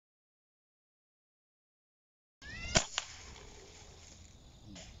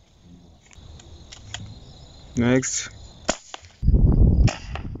Next.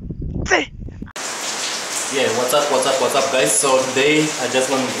 Yeah, what's up guys. So today I just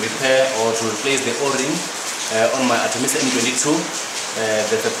want to repair or to replace the O-ring on my Artemis M22.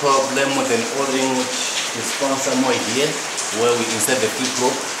 There's a problem with an O-ring which is found somewhere here where we insert the flip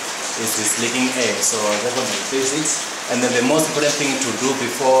rope. It's leaking air, so I just want to replace it. And then the most important thing to do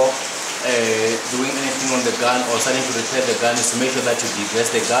before doing anything on the gun or starting to repair the gun is to make sure that you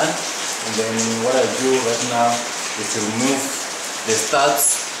degas the gun. And then what I do right now is to remove the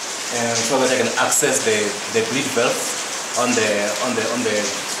studs and so that I can access the bleed valve on the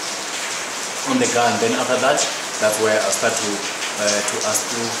gun. Then after that, that's where I start to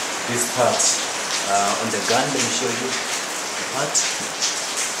unscrew this part on the gun. Let me show you the part.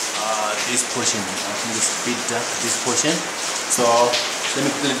 This portion, I think it's a bit dark, this portion. So let me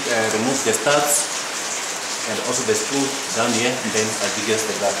quickly remove the studs and also the screw down here, and then I'll degas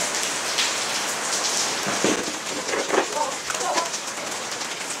the gun.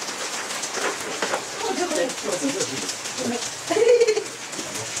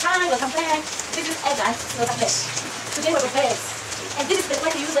 Hi, welcome back. This is Edna. Welcome back. Today we're prepared. And this is the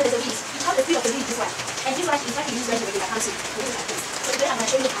way to use when there's a lead. You have the feel of the lead, this one. And this one is what you use when you're making a council. So today I'm going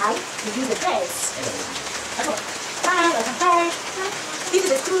to show you how to use the press. Okay. Hi, welcome back. This is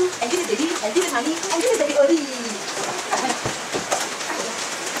the screw, and this is the lead, and this is my lead, and this is the lead.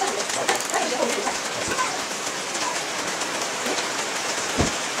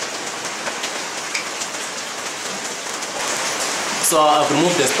 So I've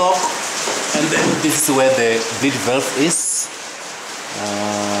removed the stock, and then this is where the bleed valve is.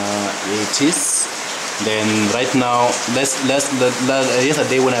 Here it is. Then right now,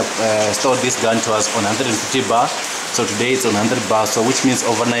 yesterday when I stored this gun, it was on 150 bar. So today it's on 100 bar. So which means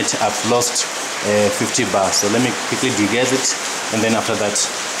overnight I've lost 50 bar. So let me quickly degas it, and then after that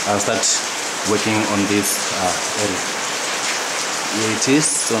I'll start working on this area. Here it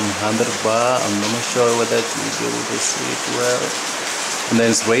is on 100 bar. I'm not sure whether you'll be able to see it well. And then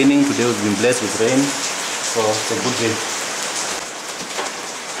it's raining. Today we've been blessed with rain, so it's a good day.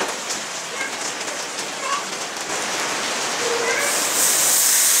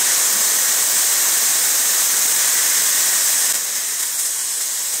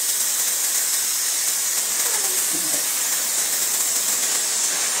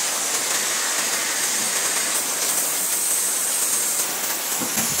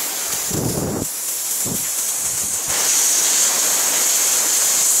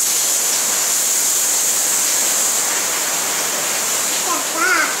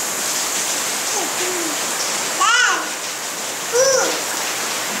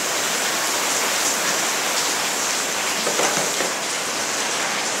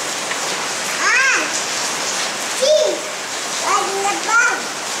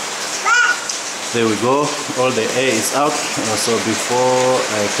 There we go, all the air is out. So before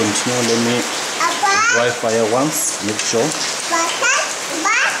I continue, let me dry fire once, make sure.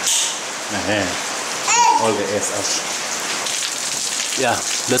 All the air is out. Yeah,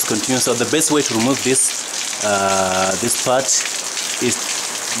 let's continue. So the best way to remove this this part is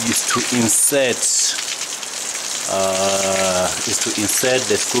to insert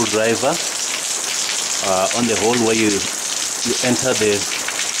the screwdriver on the hole where you enter the.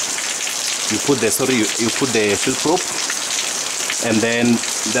 You put the flip rope, and then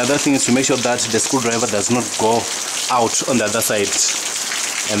the other thing is to make sure that the screwdriver does not go out on the other side.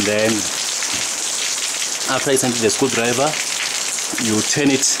 And then after you enter the screwdriver, you turn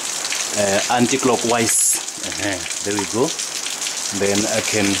it anti-clockwise. There we go. Then I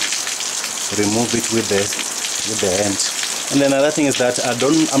can remove it with the hand. And then another thing is that I'm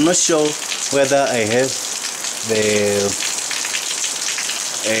not sure whether I have the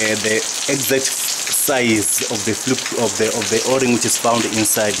exact size of the O-ring which is found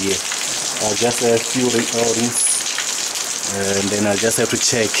inside here. I'll just have a few O-rings, and then I'll just have to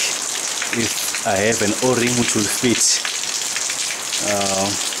check if I have an O-ring which will fit.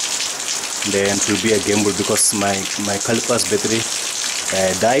 Then it will be a gamble because my caliper's battery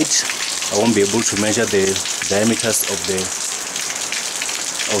died. I won't be able to measure the diameters of the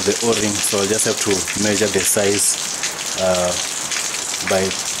O-ring, so I'll just have to measure the size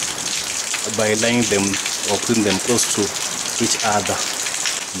by laying them or putting them close to each other.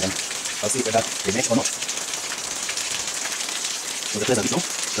 And then I'll see whether they match or not. So the press is on.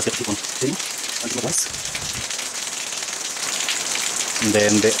 Just have to keep on turning anti-clockwise. And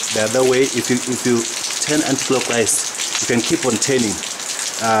then the other way, if you turn anti-clockwise, you can keep on turning.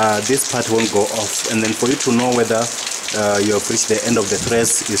 This part won't go off. And then for you to know whether you have reached the end of the thread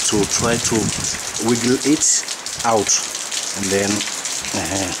is to try to wiggle it out, and then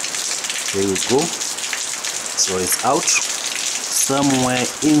there we go. So it's out somewhere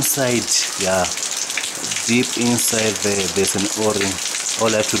inside, yeah, deep inside there. There's an o-ring. All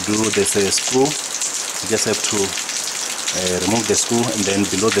I have to do, there's a screw. You just have to remove the screw, and then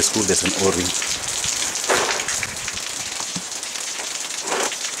below the screw there's an o-ring.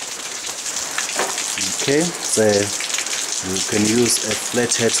 Okay, so you can use a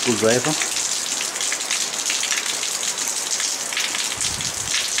flathead screwdriver.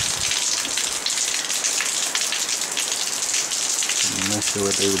 I'm not sure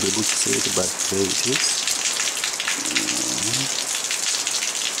whether you'll be able to see it, but there it is.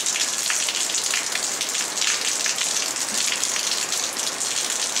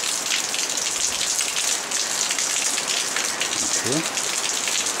 Okay.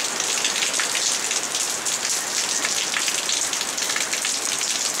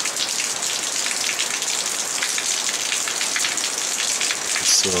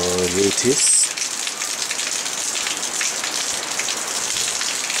 So here it is.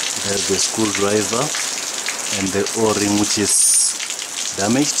 There's the screwdriver and the o-ring, which is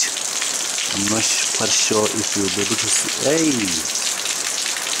damaged. I'm not quite sure if you'll be able to see. Hey,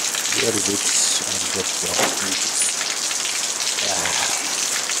 where is it? I've got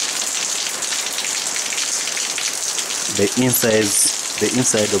the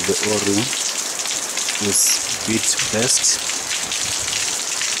inside of the o-ring is bit burst.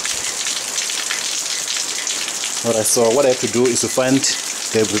 Alright, so what I have to do is to find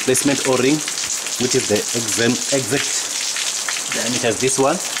the replacement o-ring, which is the exact diameter as this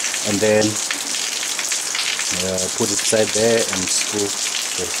one, and then put it inside there and screw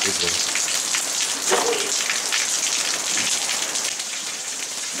the screw.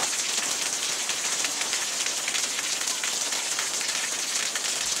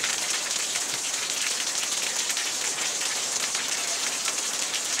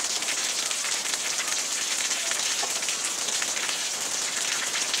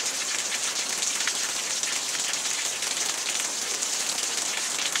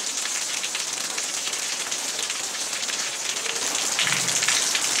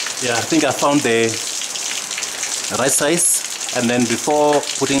 Yeah, I think I found the right size, and then before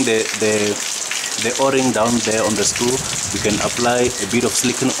putting the o-ring down there on the screw, you can apply a bit of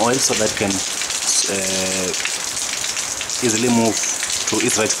silicone oil so that can easily move to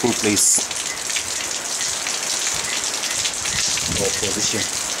its rightful place or position.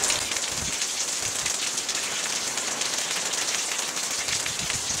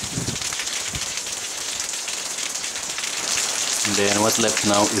 And then what's left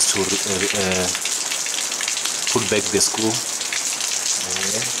now is to put back the screw,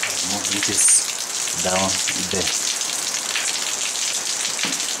 which is down there.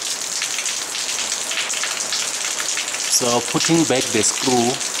 So putting back the screw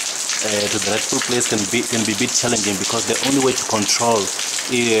to the rightful place can be a bit challenging, because the only way to control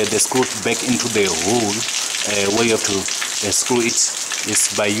the screw back into the hole where you have to screw it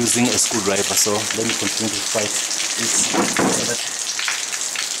is by using a screwdriver. So let me continue to fight it.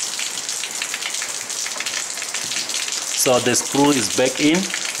 So the screw is back in,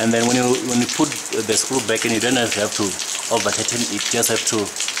 and then when you put the screw back in, you don't have to over tighten it. Just have to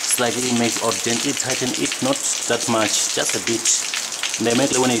slightly make or gently tighten it, not that much, just a bit. And then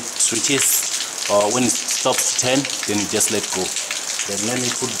immediately when it switches or when it stops to turn, then you just let go. Then let me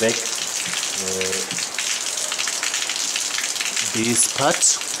put back this part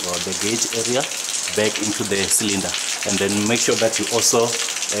or the gauge area back into the cylinder, and then make sure that you also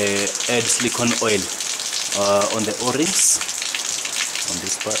add silicone oil on the o-rings. On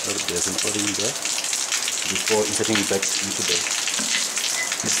this part, there's an o-ring there, before inserting it back into the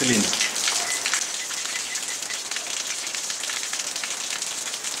cylinder.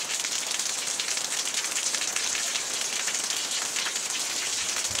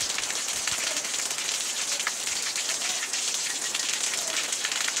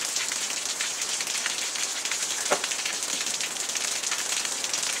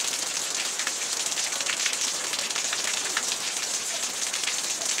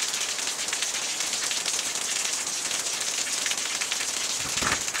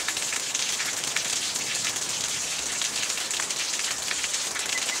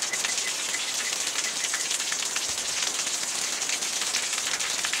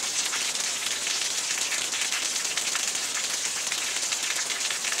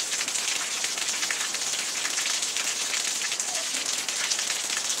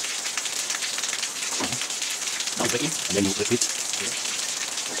 Back in, and then you repeat. Okay.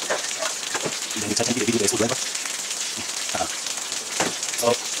 And then you tighten it a bit with the screwdriver. So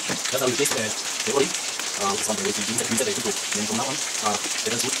that's how you place the o-ring. This one, the inside the screw. Then from now on,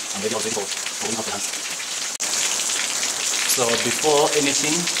 let us put and ready for pulling out the hands. So before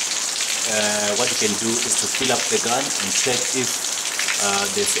anything, what you can do is to fill up the gun and check if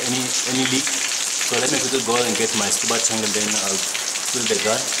there's any leak. So let me quickly go and get my scuba tank, and then I'll fill the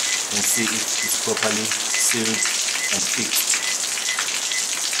gun and see if it's properly sealed and fixed.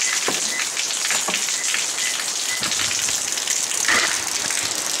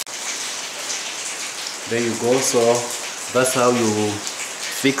 There you go. So that's how you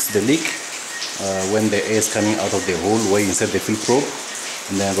fix the leak when the air is coming out of the hole where you insert the fill probe.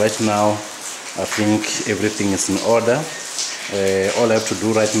 And then right now I think everything is in order. All I have to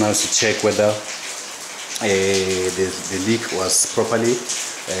do right now is to check whether the leak was properly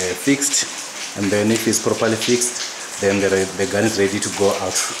fixed, and then if it's properly fixed, then the gun is ready to go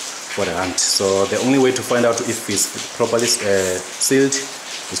out for the hunt. So the only way to find out if it's properly sealed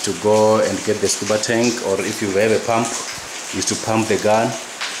is to go and get the scuba tank, or if you have a pump, is to pump the gun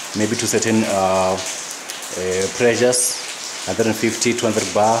maybe to certain pressures, 150,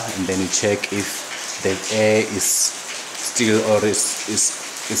 200 bar, and then you check if the air is still or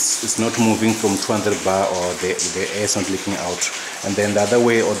is not moving from 200 bar, or the air is not leaking out. And then the other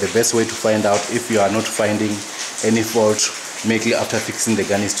way, or the best way to find out if you are not finding any fault immediately after fixing the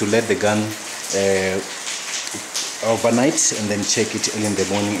gun, is to let the gun overnight and then check it early in the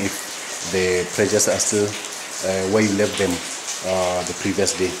morning if the pressures are still where you left them the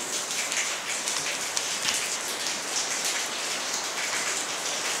previous day.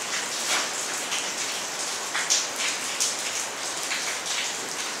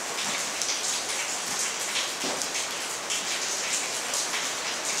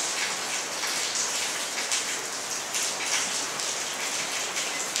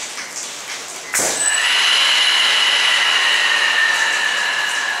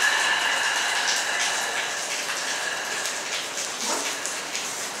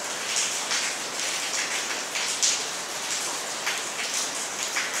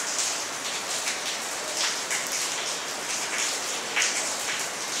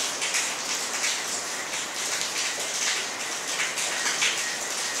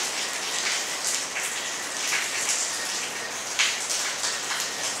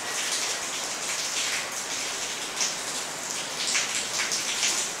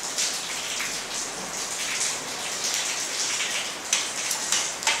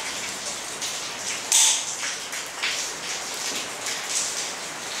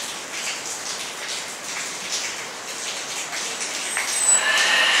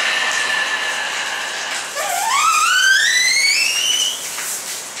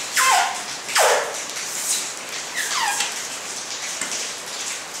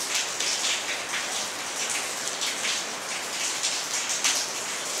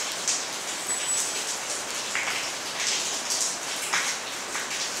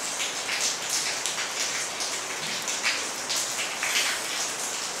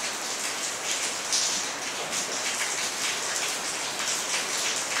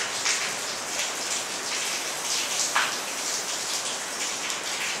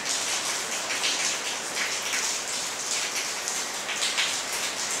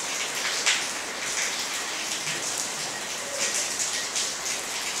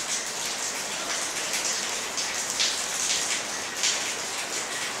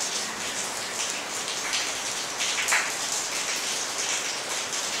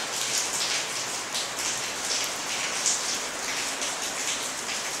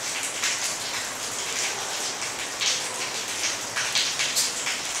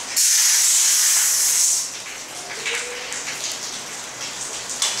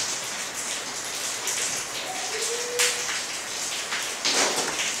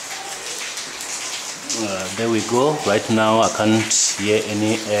 There we go. Right now I can't hear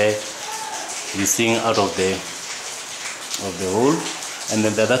any air leaking out of the hole. And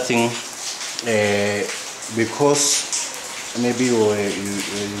then the other thing, because maybe you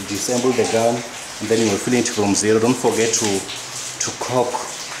disassemble the gun and then you will fill it from zero, don't forget to cock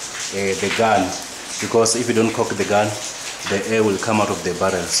the gun, because if you don't cock the gun, the air will come out of the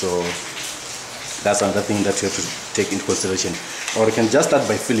barrel. So that's another thing that you have to take into consideration. Or you can just start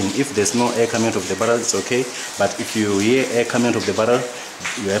by filling. If there's no air coming out of the barrel, it's okay. But if you hear air coming out of the barrel,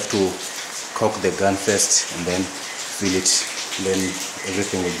 you have to cock the gun first and then fill it. Then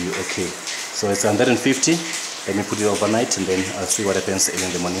everything will be okay. So it's 150. Let me put it overnight, and then I'll see what happens in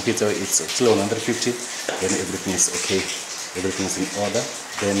the morning. If it's still 150, then everything is okay. Everything is in order.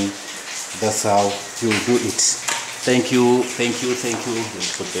 Then that's how you do it. Thank you. We'll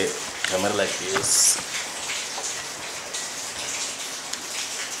put the camera like this.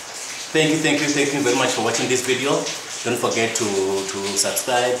 Thank you very much for watching this video. Don't forget to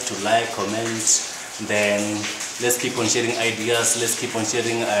subscribe, to like, comment, then let's keep on sharing ideas, let's keep on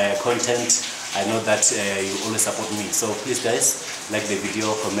sharing content. I know that you always support me, so please guys, like the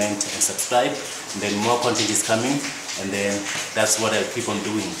video, comment and subscribe, and then more content is coming, and then that's what I'll keep on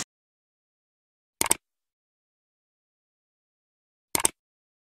doing.